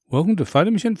Welcome to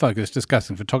Photomission Focus,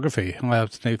 discussing photography. I'm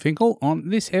Steve Finkel. On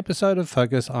this episode of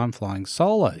Focus, I'm flying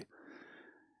solo.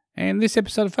 And this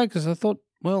episode of Focus, I thought,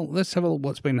 well, let's have a look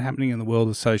what's been happening in the world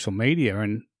of social media.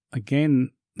 And again,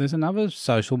 there's another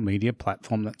social media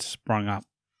platform that's sprung up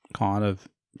kind of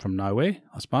from nowhere,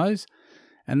 I suppose.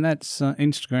 And that's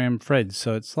Instagram Threads.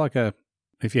 So it's like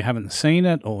if you haven't seen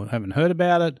it or haven't heard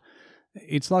about it,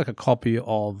 it's like a copy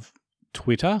of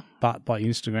Twitter, but by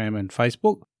Instagram and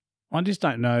Facebook. I just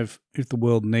don't know if the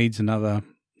world needs another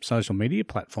social media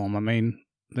platform. I mean,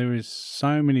 there is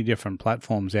so many different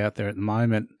platforms out there at the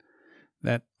moment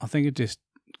that I think it just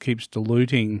keeps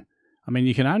diluting. I mean,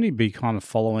 you can only be kind of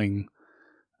following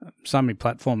so many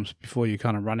platforms before you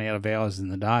kind of run out of hours in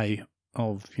the day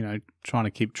of, trying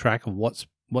to keep track of what's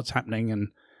happening and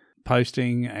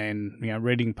posting and,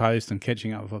 reading posts and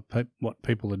catching up with what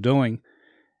people are doing.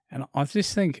 And I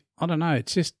just think, I don't know,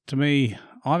 it's just, to me,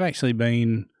 I've actually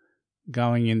been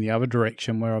going in the other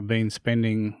direction where I've been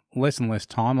spending less and less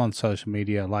time on social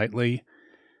media lately,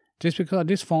 just because I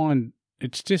just find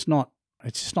it's just not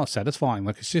satisfying.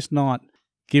 Like, it's just not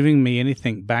giving me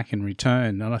anything back in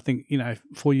return. And I think,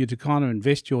 for you to kind of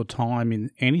invest your time in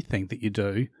anything that you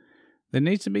do, there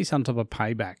needs to be some type of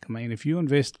payback. I mean, if you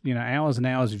invest, hours and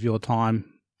hours of your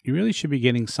time, you really should be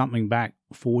getting something back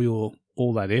for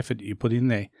all that effort that you put in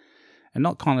there, and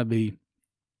not kind of be,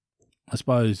 I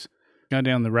suppose, go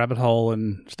down the rabbit hole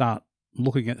and start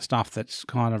looking at stuff that's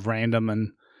kind of random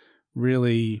and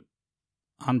really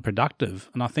unproductive.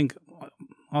 And I think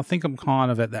I'm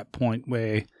kind of at that point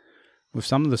where with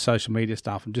some of the social media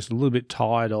stuff, I'm just a little bit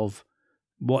tired of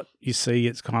what you see.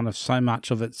 It's kind of so much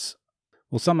of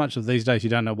these days you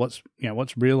don't know what's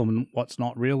real and what's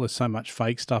not real. There's so much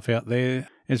fake stuff out there.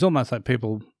 It's almost like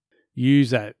people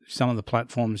use some of the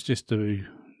platforms just to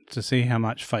see how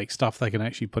much fake stuff they can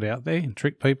actually put out there and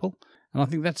trick people. And I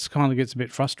think that's kind of gets a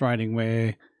bit frustrating,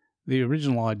 where the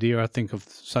original idea, I think, of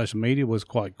social media was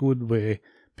quite good, where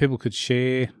people could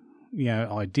share,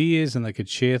 ideas and they could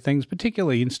share things.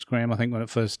 Particularly Instagram, I think, when it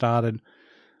first started,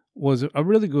 was a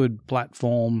really good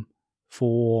platform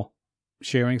for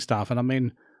sharing stuff. And I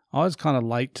mean, I was kind of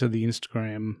late to the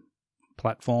Instagram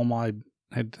platform. I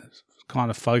had kind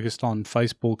of focused on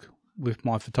Facebook with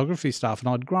my photography stuff, and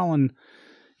I'd grown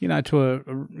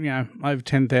to over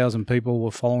 10,000 people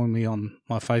were following me on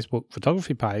my Facebook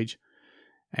photography page,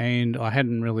 and I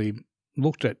hadn't really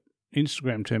looked at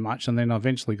Instagram too much. And then I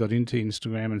eventually got into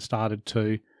Instagram and started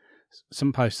to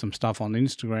post some stuff on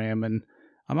Instagram. And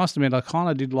I must admit, I kind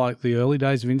of did like the early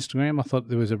days of Instagram. I thought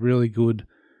there was a really good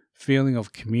feeling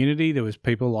of community. There was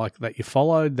people like that you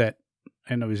followed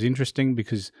and it was interesting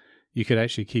because you could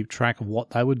actually keep track of what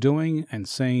they were doing and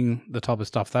seeing the type of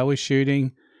stuff they were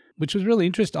shooting, which was really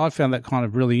interesting. I found that kind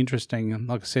of really interesting. And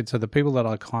like I said, so the people that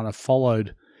I kind of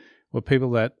followed were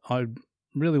people that I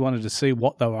really wanted to see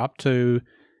what they were up to.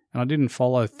 And I didn't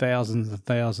follow thousands and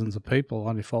thousands of people.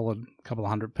 I only followed a couple of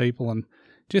hundred people, and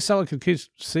just so I could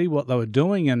see what they were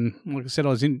doing. And like I said, I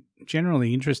was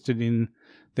generally interested in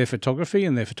their photography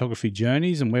and their photography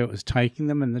journeys and where it was taking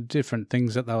them and the different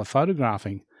things that they were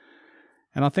photographing.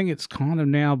 And I think it's kind of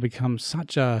now become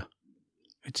such a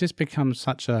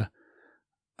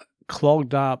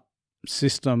clogged up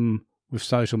system with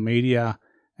social media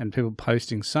and people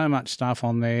posting so much stuff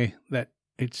on there that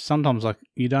it's sometimes like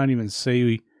you don't even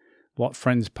see what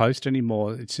friends post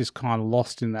anymore. It's just kind of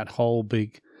lost in that whole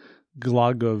big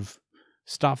glug of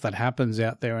stuff that happens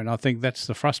out there. And I think that's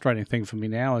the frustrating thing for me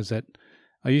now, is that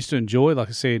I used to enjoy, like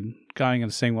I said, going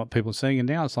and seeing what people are seeing, and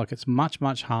now it's like it's much,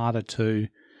 much harder to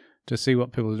see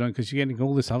what people are doing, because you're getting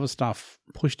all this other stuff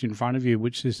pushed in front of you,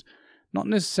 which is not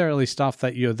necessarily stuff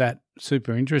that you're that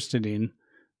super interested in,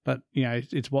 but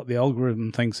it's what the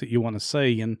algorithm thinks that you want to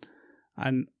see.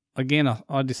 And again,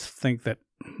 I just think that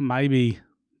maybe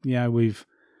we've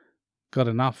got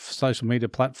enough social media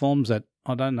platforms that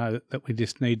I don't know that we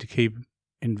just need to keep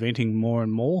inventing more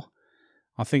and more.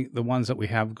 I think the ones that we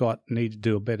have got need to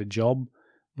do a better job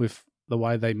with the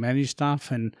way they manage stuff.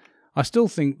 And I still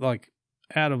think, like,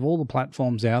 out of all the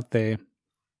platforms out there,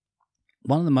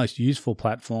 one of the most useful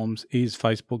platforms is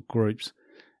Facebook groups.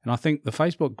 And I think the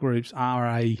Facebook groups are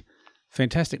a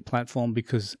fantastic platform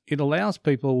because it allows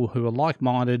people who are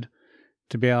like-minded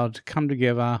to be able to come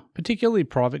together, particularly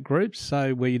private groups,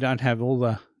 so where you don't have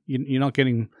you're not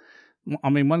getting, I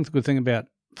mean, one good thing about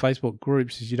Facebook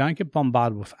groups is you don't get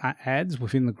bombarded with ads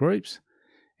within the groups,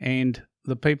 and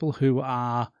the people who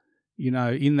are,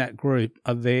 in that group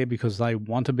are there because they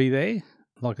want to be there.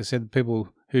 Like I said, the people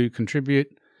who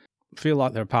contribute feel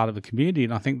like they're a part of a community.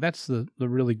 And I think that's the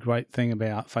really great thing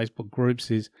about Facebook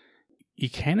groups is you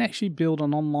can actually build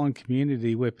an online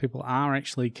community where people are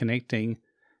actually connecting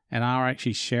and are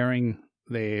actually sharing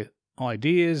their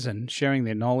ideas and sharing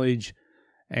their knowledge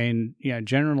and,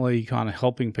 generally kind of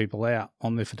helping people out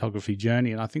on their photography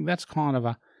journey. And I think that's kind of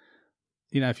a,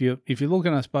 if you're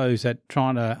looking, I suppose, at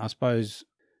trying to,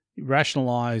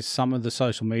 rationalize some of the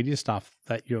social media stuff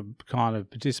that you're kind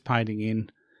of participating in.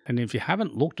 And if you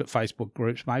haven't looked at Facebook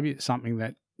groups, maybe it's something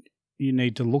that you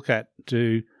need to look at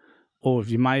or if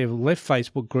you may have left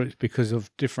Facebook groups because of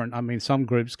some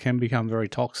groups can become very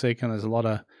toxic and there's a lot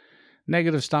of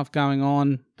negative stuff going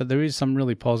on, but there is some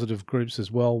really positive groups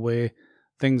as well where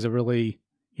things are really,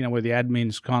 where the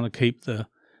admins kind of keep the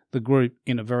group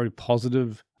in a very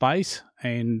positive space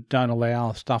and don't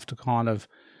allow stuff to kind of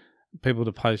people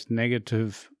to post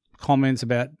negative comments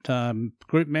about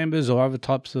group members or other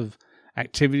types of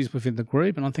activities within the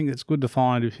group. And I think it's good to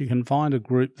find, if you can find a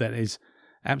group that is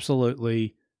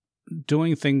absolutely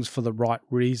doing things for the right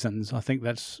reasons, I think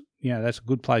that's a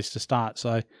good place to start.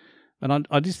 So, but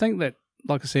I just think that,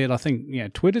 like I said, I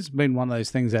think, Twitter's been one of those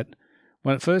things that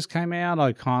when it first came out,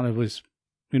 I kind of was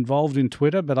involved in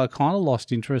Twitter, but I kind of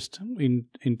lost interest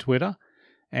in Twitter.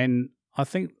 And I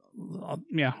think, I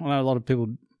know a lot of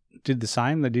people did the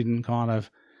same. They didn't kind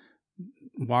of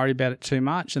worry about it too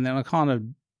much. And then I kind of,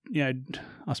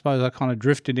 I suppose I kind of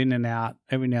drifted in and out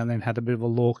every now and then, had a bit of a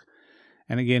look.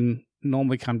 And again,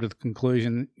 normally come to the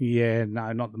conclusion,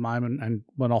 no, not at the moment, and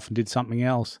went off and did something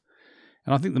else.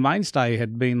 And I think the mainstay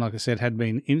had been, like I said,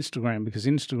 Instagram, because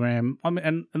Instagram,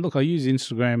 and look, I use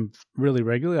Instagram really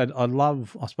regularly.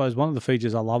 I suppose one of the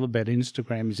features I love about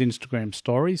Instagram is Instagram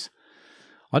stories.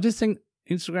 I just think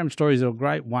Instagram stories are a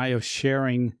great way of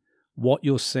sharing what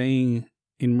you're seeing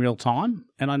in real time.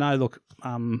 And I know, look,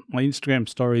 my Instagram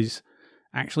stories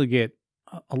actually get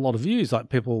a lot of views. Like,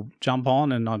 people jump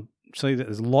on and I see that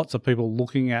there's lots of people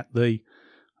looking at the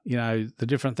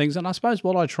different things. And I suppose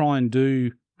what I try and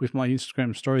do with my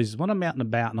Instagram stories is when I'm out and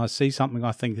about and I see something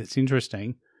I think that's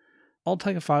interesting, I'll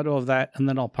take a photo of that and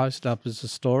then I'll post it up as a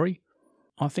story.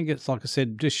 I think it's, like I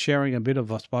said, just sharing a bit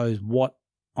of, I suppose, what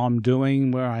I'm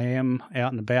doing, where I am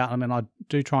out and about. I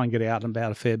do try and get out and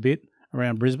about a fair bit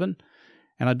around Brisbane,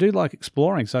 and I do like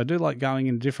exploring. So I do like going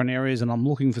in different areas, and I'm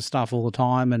looking for stuff all the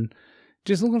time, and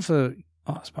just looking for,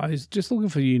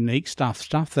 unique stuff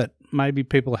that maybe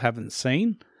people haven't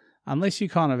seen. Unless you're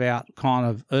kind of out kind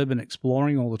of urban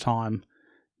exploring all the time,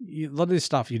 a lot of this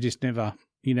stuff you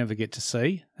never get to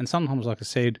see. And sometimes, like I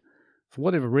said, for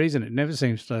whatever reason, it never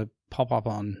seems to pop up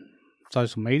on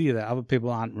social media that other people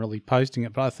aren't really posting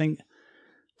it. But I think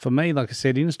for me, like I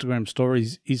said, Instagram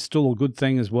stories is still a good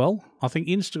thing as well. I think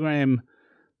Instagram,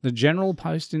 the general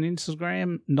post in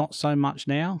Instagram, not so much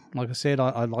now. Like I said,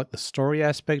 I like the story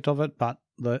aspect of it, but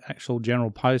the actual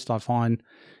general post I find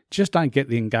just don't get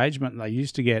the engagement they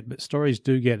used to get, but stories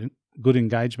do get good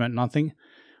engagement. And I think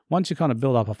once you kind of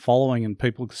build up a following and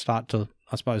people start to,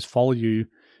 I suppose, follow you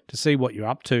to see what you're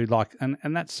up to,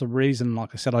 and that's the reason,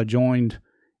 like I said, I joined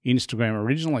Instagram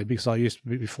originally, because I used to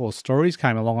be, before stories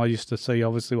came along, I used to see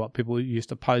obviously what people used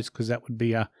to post, because that would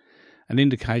be an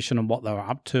indication of what they were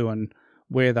up to and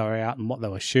where they were out and what they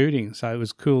were shooting. So it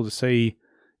was cool to see,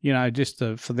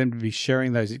 for them to be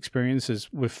sharing those experiences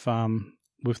with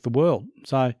the world.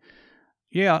 So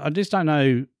I just don't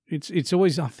know. It's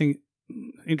always, I think,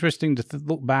 interesting to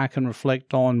look back and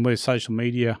reflect on where social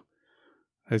media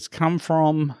has come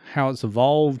from, how it's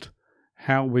evolved,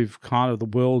 how we've kind of, the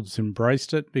world's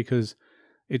embraced it, because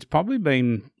it's probably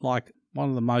been like one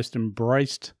of the most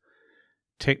embraced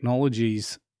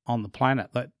technologies on the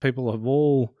planet that people have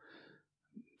all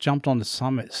jumped onto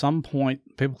at some point.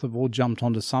 People have all jumped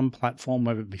onto some platform,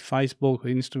 whether it be Facebook,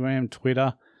 Instagram,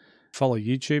 Twitter, follow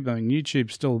YouTube.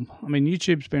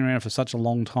 YouTube's been around for such a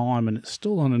long time, and it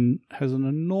still has an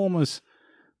enormous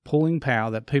pulling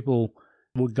power that people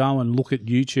will go and look at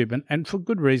YouTube, and for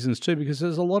good reasons too, because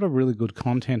there's a lot of really good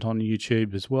content on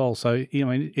YouTube as well. So,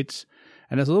 it's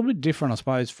a little bit different, I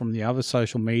suppose, from the other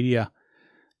social media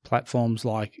platforms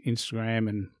like Instagram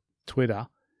and Twitter.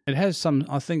 It has some,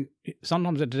 I think,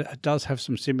 sometimes it does have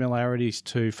some similarities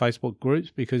to Facebook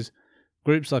groups, because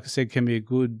groups, like I said, can be a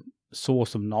good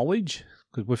source of knowledge,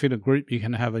 because within a group you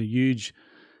can have a huge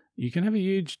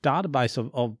database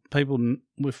of people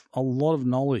with a lot of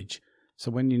knowledge. So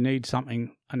when you need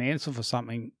something, an answer for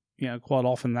something, quite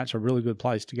often that's a really good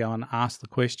place to go and ask the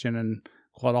question, and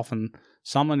quite often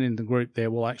someone in the group there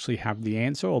will actually have the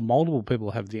answer, or multiple people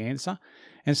have the answer.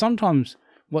 And sometimes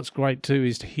what's great too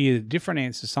is to hear different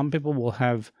answers. Some people will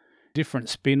have different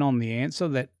spin on the answer,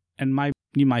 and maybe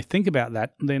you may think about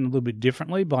that then a little bit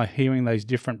differently by hearing those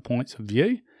different points of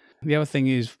view. The other thing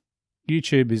is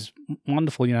YouTube is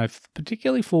wonderful,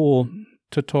 particularly for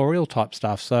tutorial type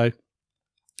stuff. So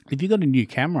if you've got a new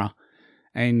camera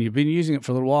and you've been using it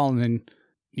for a little while, and then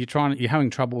you're having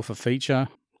trouble with a feature.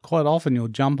 Quite often you'll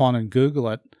jump on and Google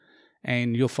it,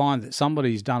 and you'll find that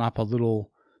somebody's done up a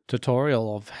little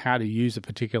tutorial of how to use a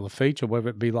particular feature, whether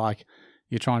it be like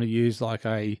you're trying to use like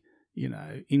a,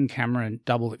 in-camera and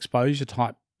double exposure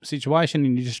type situation,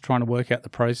 and you're just trying to work out the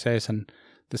process and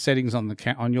the settings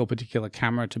on your particular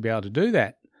camera to be able to do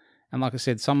that. And like I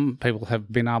said, some people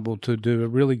have been able to do a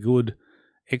really good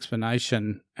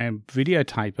explanation and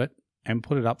videotape it and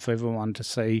put it up for everyone to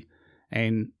see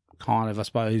and kind of, I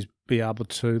suppose, be able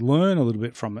to learn a little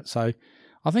bit from it. So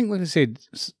I think, like I said,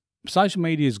 social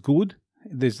media is good.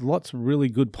 There's lots of really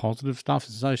good positive stuff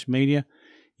in social media.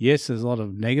 Yes, there's a lot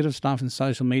of negative stuff in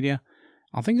social media.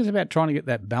 I think it's about trying to get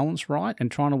that balance right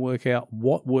and trying to work out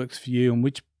what works for you and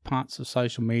which parts of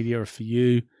social media are for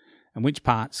you and which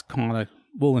parts kind of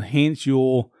will enhance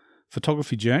your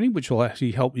photography journey, which will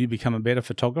actually help you become a better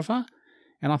photographer.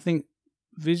 And I think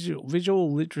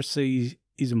visual literacy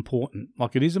is important.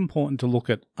 Like, it is important to look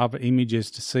at other images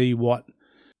to see what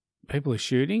people are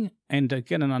shooting and to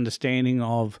get an understanding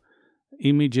of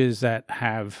images that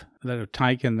are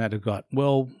taken that have got,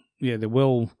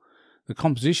 the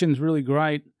composition's really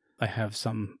great. They have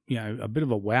some, a bit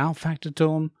of a wow factor to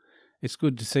them. It's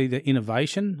good to see the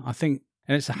innovation, I think.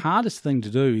 And it's the hardest thing to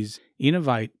do is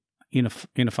innovate in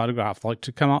a photograph, like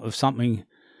to come up with something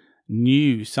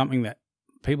new, something that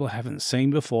people haven't seen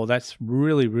before. That's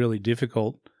really, really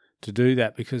difficult to do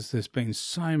that because there's been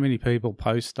so many people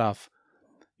post stuff,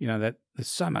 that there's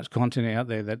so much content out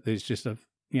there that there's just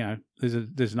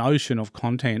there's an ocean of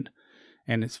content,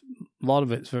 and a lot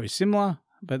of it's very similar.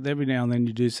 But every now and then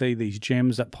you do see these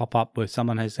gems that pop up where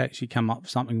someone has actually come up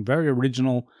with something very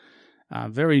original,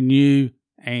 very new,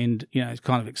 and it's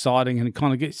kind of exciting, and it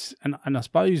kind of gets. And I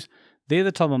suppose they're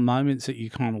the type of moments that you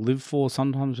kind of live for.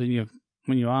 Sometimes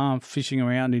when you are fishing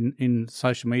around in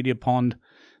social media pond,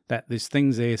 that there's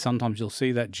things there. Sometimes you'll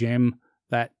see that gem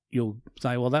that you'll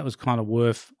say, well, that was kind of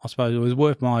worth. I suppose it was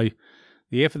worth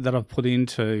the effort that I've put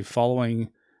into following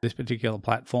this particular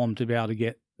platform to be able to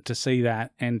get to see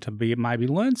that and to be maybe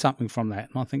learn something from that.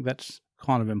 And I think that's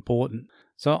kind of important.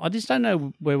 So I just don't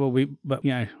know but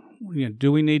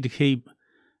do we need to keep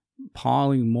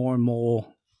piling more and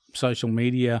more social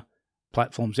media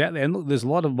platforms out there? And look, there's a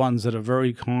lot of ones that are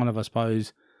very kind of, I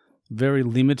suppose, very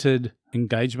limited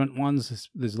engagement ones.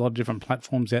 There's a lot of different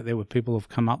platforms out there where people have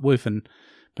come up with,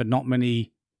 but not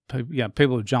many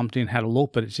people have jumped in, had a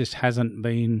look, but it just hasn't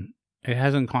kind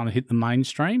of hit the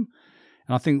mainstream.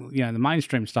 And I think, the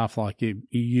mainstream stuff like your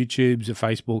YouTubes, your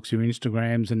Facebooks, your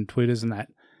Instagrams and Twitters and that,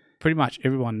 pretty much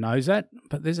everyone knows that.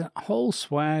 But there's a whole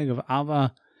swag of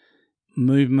other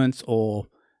movements or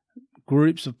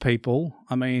groups of people.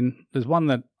 I mean, there's one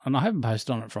that, and I haven't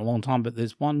posted on it for a long time, but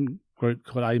there's one group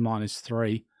called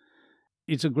A-3.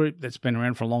 It's a group that's been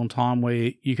around for a long time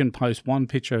where you can post one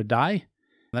picture a day.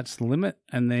 That's the limit.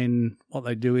 And then what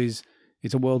they do is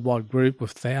it's a worldwide group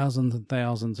with thousands and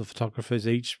thousands of photographers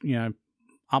each,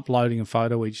 uploading a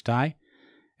photo each day.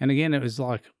 And again, it was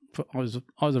like, I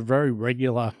was a very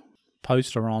regular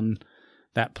poster on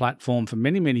that platform for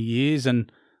many, many years.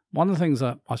 And one of the things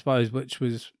that I suppose which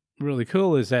was really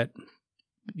cool is that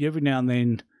every now and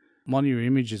then one of your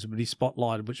images would be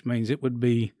spotlighted, which means it would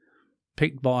be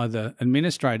picked by the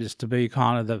administrators to be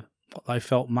kind of what they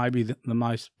felt maybe the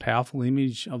most powerful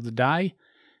image of the day.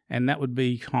 And that would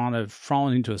be kind of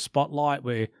thrown into a spotlight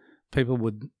where people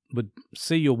would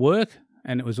see your work.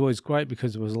 And it was always great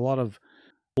because there was a lot of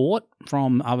support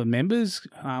from other members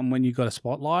when you got a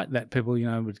spotlight, that people,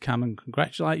 would come and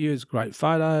congratulate you. It's a great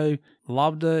photo,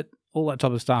 loved it, all that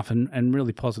type of stuff, and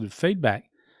really positive feedback.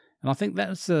 And I think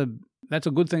that's a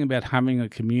good thing about having a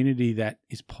community that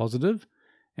is positive.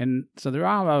 And so there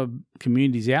are other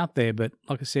communities out there, but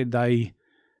like I said,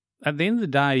 at the end of the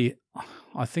day,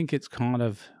 I think it's kind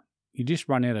of, you just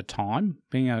run out of time.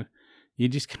 You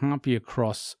just can't be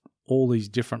across all these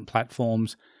different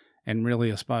platforms and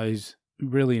really, I suppose,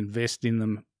 really invest in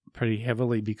them pretty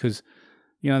heavily because,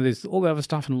 there's all the other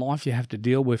stuff in life you have to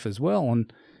deal with as well.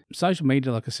 And social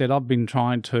media, like I said, I've been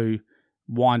trying to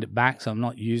wind it back so I'm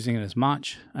not using it as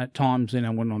much at times.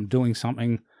 When I'm doing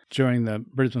something during the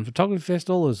Brisbane Photography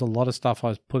Festival, there's a lot of stuff I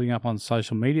was putting up on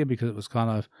social media because it was kind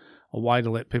of a way to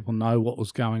let people know what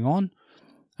was going on.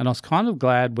 And I was kind of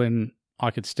glad when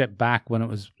I could step back when it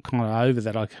was kind of over,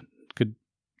 that I could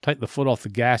take the foot off the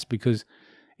gas, because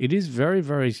it is very,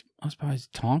 very, I suppose,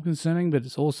 time consuming, but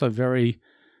it's also very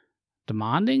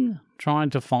demanding trying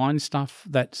to find stuff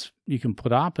that you can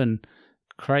put up and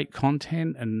create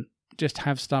content and just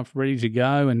have stuff ready to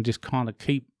go and just kind of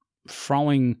keep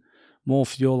throwing more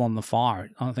fuel on the fire.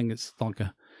 I think it's like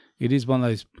it is one of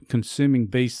those consuming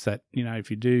beasts that, if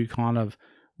you do kind of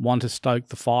want to stoke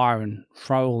the fire and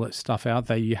throw all that stuff out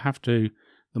there, you have to,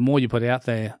 the more you put out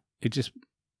there,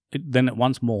 then it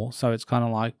wants more. So it's kind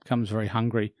of like becomes very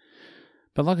hungry.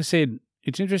 But like I said,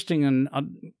 it's interesting, and I'd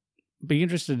be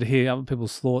interested to hear other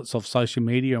people's thoughts of social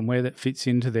media and where that fits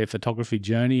into their photography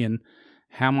journey and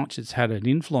how much it's had an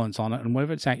influence on it and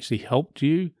whether it's actually helped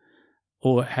you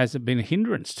or has it been a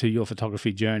hindrance to your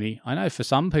photography journey. I know for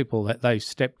some people that they've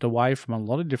stepped away from a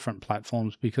lot of different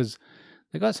platforms because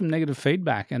they got some negative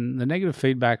feedback, and the negative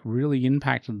feedback really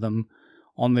impacted them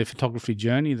on their photography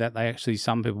journey, that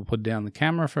some people put down the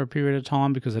camera for a period of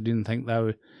time because they didn't think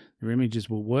their images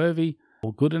were worthy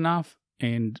or good enough.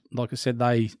 And like I said,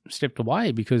 they stepped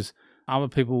away because other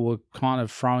people were kind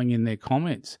of throwing in their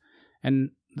comments.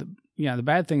 And the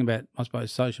bad thing about, I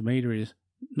suppose, social media is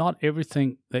not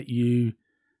everything that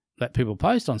people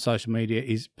post on social media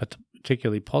is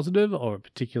particularly positive or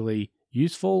particularly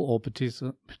useful or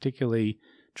particularly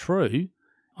true.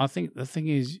 I think the thing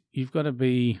is you've got to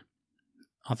be,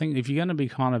 I think if you're going to be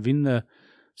kind of in the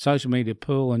social media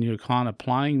pool and you're kind of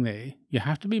playing there, you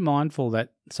have to be mindful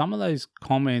that some of those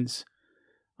comments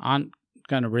aren't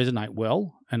going to resonate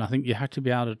well. And I think you have to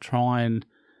be able to try and,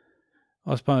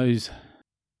 I suppose,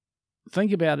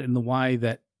 think about it in the way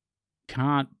that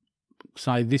can't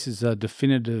say this is a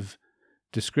definitive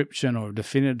description or a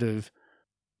definitive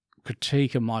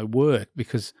critique of my work,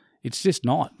 because it's just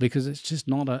not, and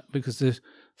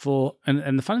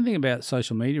the funny thing about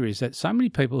social media is that so many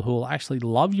people who will actually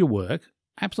love your work,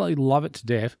 absolutely love it to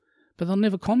death, but they'll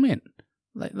never comment.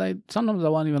 They sometimes they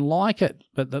won't even like it,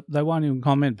 but they won't even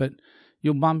comment. But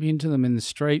you'll bump into them in the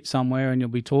street somewhere, and you'll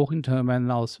be talking to them, and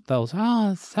they'll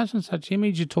say, such and such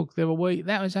image you took the other week,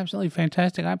 that was absolutely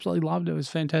fantastic. I absolutely loved it. It was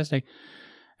fantastic.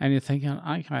 And you're thinking,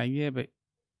 okay, yeah, but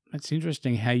it's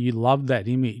interesting how you loved that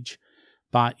image,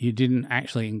 but you didn't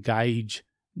actually engage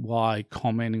by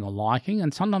commenting or liking.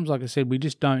 And sometimes, like I said, we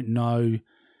just don't know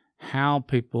how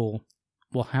people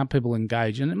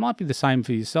engage. And it might be the same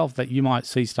for yourself, that you might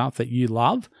see stuff that you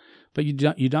love, but you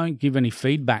don't give any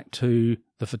feedback to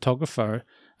the photographer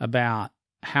about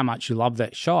how much you love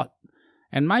that shot.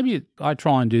 And maybe I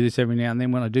try and do this every now and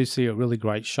then when I do see a really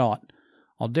great shot.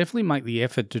 I'll definitely make the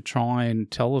effort to try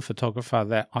and tell the photographer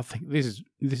that I think this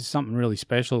is something really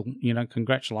special.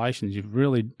 Congratulations, you've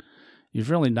really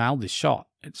nailed this shot.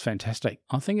 It's fantastic.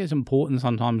 I think it's important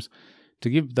sometimes to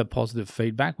give the positive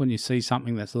feedback when you see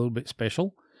something that's a little bit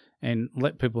special, and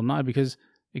let people know, because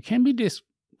it can be just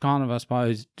kind of, I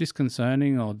suppose,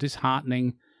 disconcerting or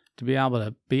disheartening to be able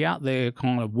to be out there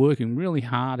kind of working really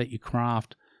hard at your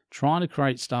craft, trying to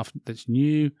create stuff that's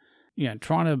new,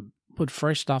 trying to put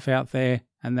fresh stuff out there,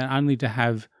 and then only to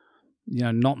have,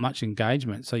 not much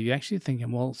engagement. So you're actually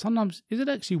thinking, well, sometimes is it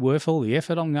actually worth all the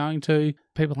effort I'm going to?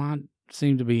 People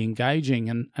seem to be engaging,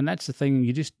 and that's the thing.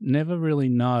 You just never really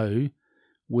know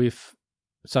with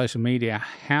social media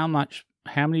how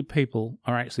many people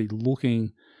are actually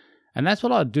looking. And that's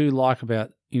what I do like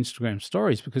about Instagram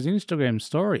stories, because Instagram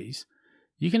stories,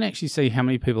 you can actually see how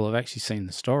many people have actually seen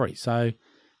the story. So,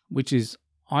 which is,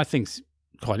 I think,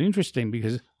 quite interesting,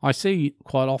 because I see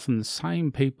quite often the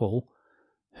same people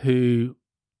who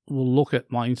will look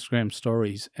at my Instagram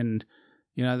stories, and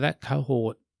that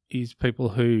cohort is people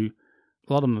who,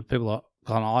 a lot of them are people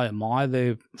I admire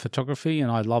their photography, and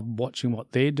I love watching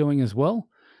what they're doing as well.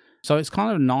 So it's kind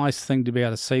of a nice thing to be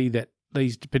able to see that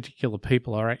these particular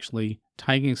people are actually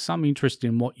taking some interest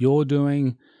in what you're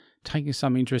doing, taking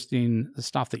some interest in the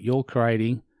stuff that you're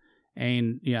creating.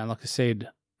 And, like I said,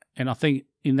 and I think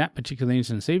in that particular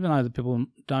instance, even though the people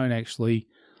don't actually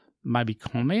maybe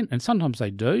comment, and sometimes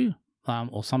they do,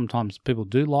 or sometimes people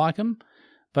do like them,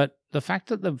 but the fact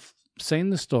that they've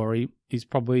seen the story is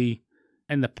probably,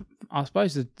 and I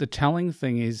suppose the telling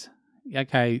thing is,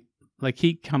 okay, they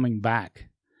keep coming back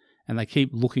and they keep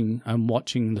looking and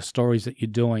watching the stories that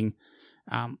you're doing.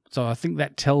 So I think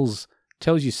that tells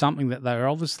you something, that they're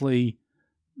obviously,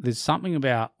 there's something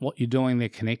about what you're doing they're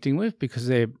connecting with, because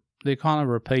they're kind of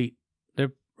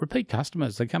repeat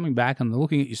customers. They're coming back and they're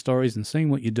looking at your stories and seeing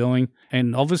what you're doing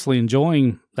and obviously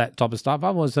enjoying that type of stuff.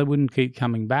 Otherwise, they wouldn't keep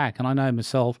coming back. And I know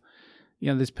myself,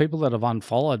 there's people that have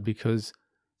unfollowed because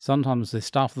sometimes the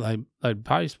stuff they'd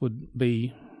post would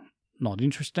be not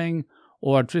interesting,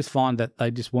 or I'd just find that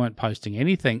they just weren't posting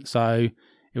anything. So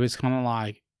it was kind of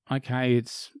like, okay,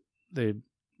 they're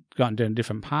going down a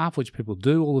different path, which people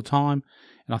do all the time.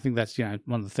 And I think that's, one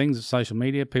of the things of social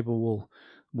media. People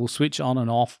will switch on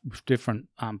and off with different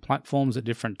platforms at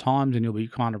different times, and you'll be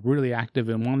kind of really active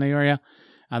in one area,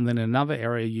 and then in another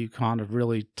area you kind of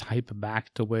really taper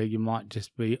back to where you might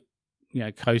just be,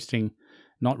 coasting,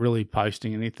 not really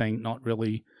posting anything, not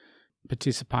really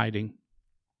participating.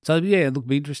 So yeah, it'll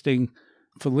be interesting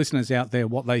for listeners out there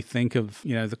what they think of,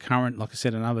 the current, like I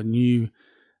said, another new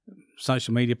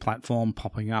social media platform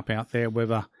popping up out there.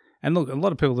 And look, a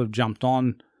lot of people have jumped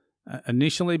on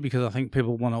initially because I think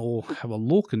people want to all have a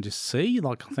look and just see.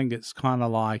 Like, I think it's kind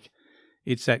of like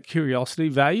it's that curiosity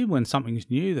value when something's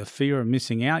new, the fear of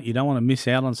missing out. You don't want to miss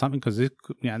out on something because this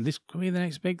could be the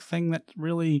next big thing that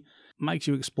really makes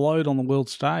you explode on the world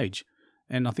stage.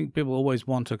 And I think people always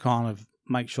want to kind of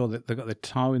make sure that they've got their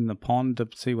toe in the pond to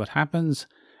see what happens.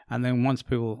 And then once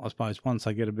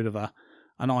they get a bit of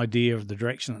an idea of the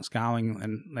direction it's going,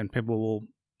 and people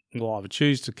will either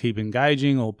choose to keep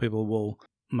engaging, or people will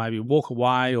maybe walk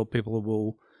away, or people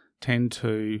will tend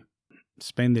to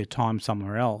spend their time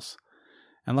somewhere else.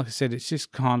 And like I said, it's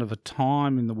just kind of a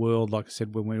time in the world, like I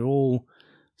said, when we're all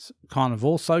kind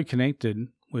of so connected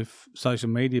with social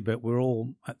media, but we're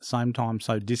all at the same time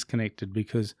so disconnected,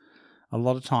 because a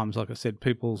lot of times, like I said,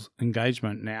 people's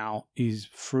engagement now is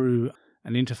through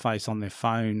an interface on their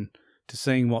phone to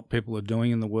seeing what people are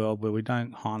doing in the world, where we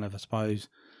don't kind of, I suppose,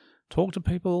 talk to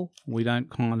people. We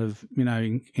don't kind of,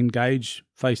 engage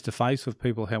face-to-face with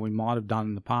people how we might have done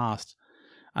in the past.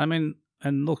 I mean,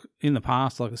 and look, in the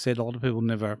past, like I said, a lot of people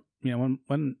never,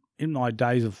 when in my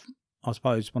days of, I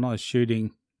suppose, when I was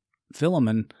shooting film,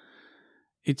 and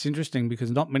it's interesting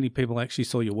because not many people actually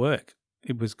saw your work.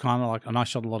 It was kind of like, and I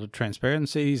shot a lot of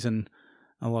transparencies and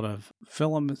a lot of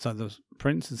film, so there was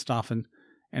prints and stuff, and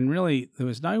really there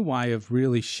was no way of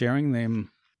really sharing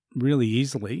them really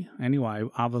easily anyway,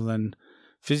 other than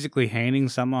physically handing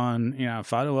someone, a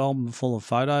photo album full of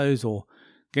photos, or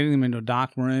getting them into a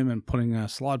dark room and putting a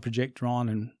slide projector on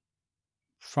and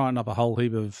throwing up a whole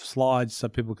heap of slides so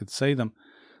people could see them.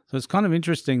 So it's kind of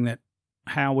interesting that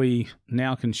how we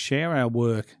now can share our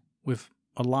work with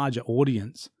a larger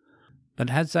audience. But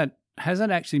has that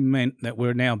actually meant that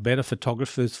we're now better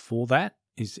photographers for that?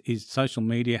 Is social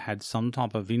media had some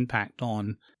type of impact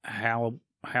on how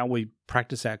we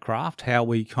practice our craft, how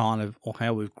we've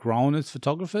grown as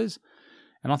photographers?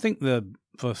 And I think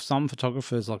for some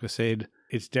photographers, like I said,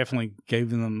 it's definitely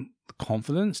given them the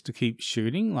confidence to keep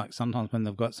shooting, like sometimes when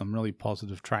they've got some really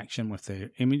positive traction with their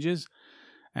images.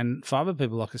 And for other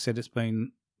people, like I said, it's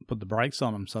been put the brakes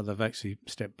on them, so they've actually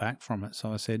stepped back from it.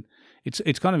 So I said,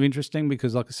 it's kind of interesting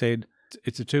because, like I said,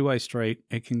 it's a two-way street.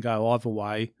 It can go either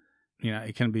way.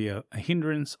 It can be a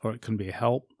hindrance, or it can be a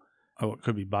help, or it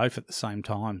could be both at the same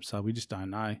time. So we just don't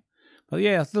know. But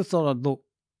yeah, I just thought I'd look,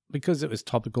 because it was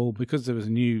topical, because there was a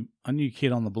new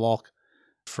kid on the block,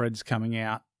 Fred's coming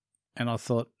out, and I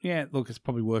thought, yeah, look, it's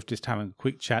probably worth just having a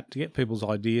quick chat to get people's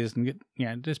ideas and get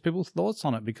just people's thoughts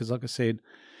on it, because like I said,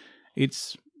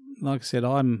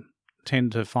 I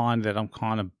tend to find that I'm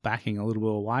kind of backing a little bit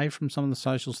away from some of the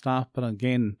social stuff, but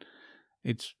again,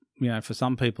 it's for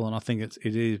some people, and I think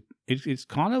it's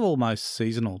kind of almost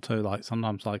seasonal too. Like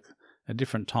sometimes, like at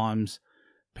different times,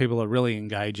 people are really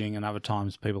engaging, and other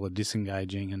times people are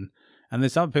disengaging, and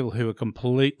there's other people who are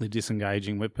completely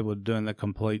disengaging, where people are doing the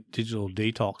complete digital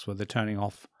detox, where they're turning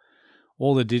off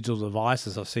all the digital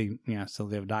devices. I see, still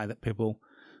the other day that people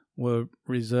were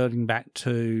resorting back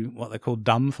to what they call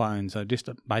dumb phones, so just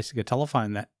basically a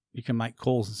telephone that you can make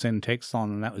calls and send texts on,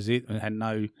 and that was it. It had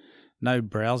no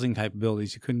browsing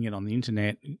capabilities. You couldn't get on the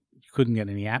internet. You couldn't get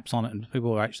any apps on it, and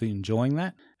people were actually enjoying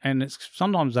that. And it's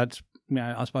sometimes that's,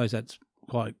 I suppose that's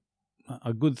quite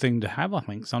a good thing to have. I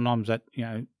think sometimes that,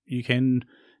 you can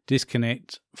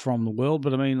disconnect from the world,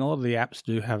 but I mean, a lot of the apps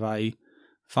do have a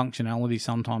functionality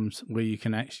sometimes where you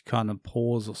can actually kind of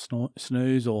pause or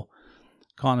snooze or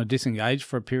kind of disengage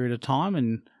for a period of time.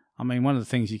 And I mean, one of the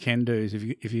things you can do is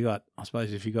if you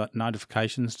got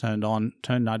notifications turned on,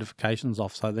 turn notifications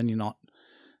off, so then you're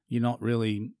not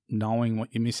really knowing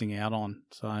what you're missing out on.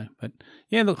 So, but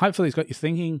yeah, look, hopefully it's got you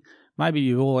thinking. Maybe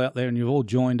you're all out there and you've all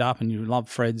joined up and you love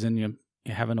Freds and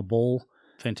you're having a ball.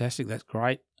 Fantastic, that's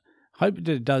great. Hope that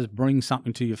it does bring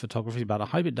something to your photography, but I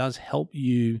hope it does help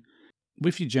you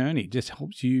with your journey. It just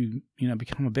helps you,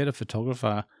 become a better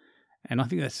photographer. And I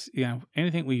think that's,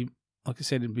 anything like I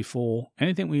said before,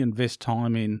 anything we invest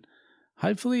time in,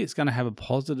 hopefully it's going to have a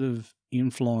positive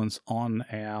influence on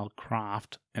our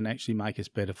craft and actually make us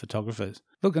better photographers.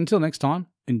 Look, until next time,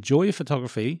 enjoy your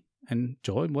photography,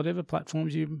 enjoy whatever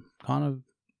platforms you're kind of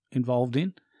involved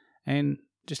in, and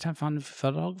just have fun with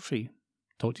photography.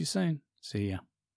 Talk to you soon. See ya.